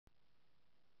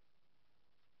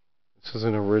This is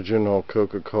an original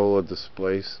Coca Cola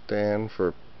display stand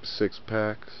for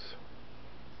 6-packs.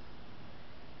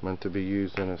 Meant to be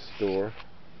used in a store.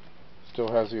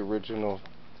 Still has the original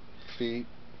feet.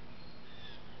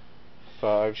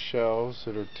 5 shelves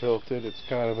that are tilted. It's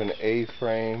kind of an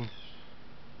A-frame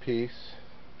piece.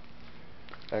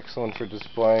 Excellent for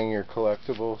displaying your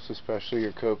collectibles, especially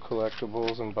your Coke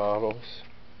collectibles and bottles.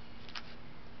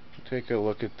 Take a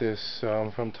look at this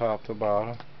from top to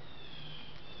bottom.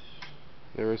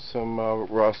 There is some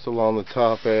rust along the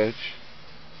top edge.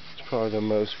 It's probably the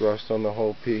most rust on the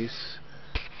whole piece.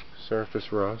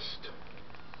 Surface rust.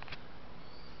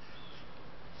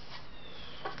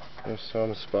 There's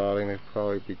some spotting, they'd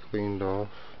probably be cleaned off.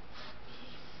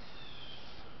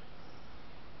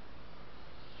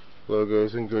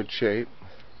 Logo's in good shape.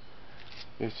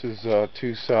 This is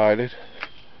two-sided,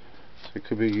 so it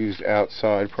could be used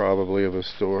outside probably of a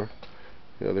store.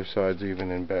 The other side's even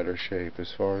in better shape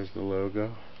as far as the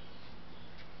logo,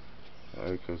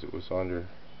 because it was under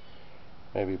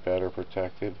maybe better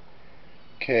protected.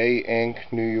 K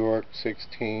Inc. New York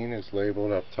 16 is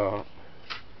labeled up top.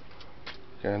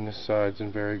 Again, this side's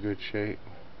in very good shape.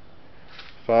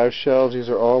 5 shelves, these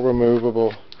are all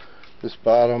removable. This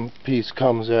bottom piece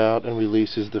comes out and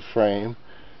releases the frame,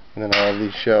 and then all of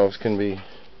these shelves can be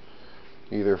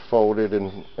either folded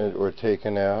or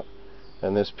taken out,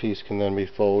 and this piece can then be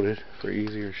folded for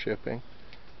easier shipping.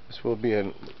 This will be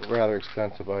a rather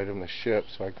expensive item to ship,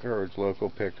 so I encourage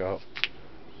local pickup,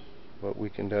 but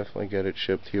we can definitely get it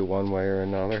shipped to you one way or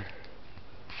another.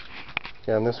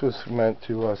 And this was meant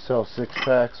to sell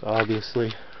 6-packs,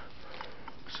 obviously,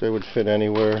 so they would fit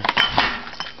anywhere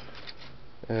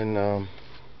and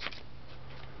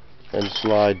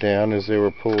slide down as they were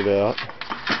pulled out.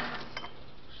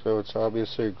 So it's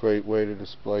obviously a great way to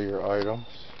display your items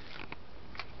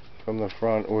from the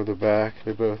front or the back.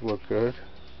 They both look good.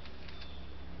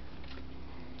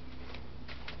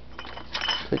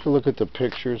 Take a look at the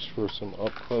pictures for some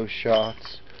up-close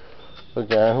shots.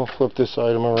 Again, we'll flip this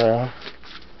item around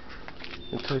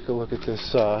and take a look at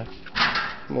this side.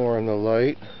 More in the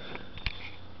light.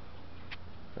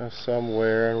 There's some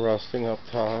wear and rusting up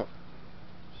top.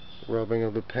 Rubbing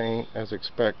of the paint as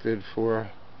expected for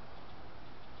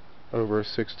over a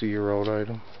 60-year-old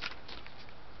item.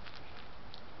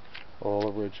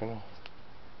 All original.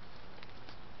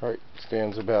 Alright,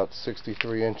 stands about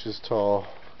 63 inches tall,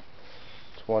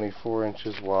 24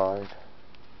 inches wide,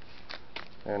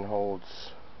 and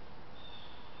holds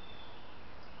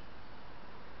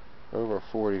over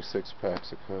 46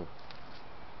 packs of Coke.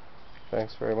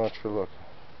 Thanks very much for looking.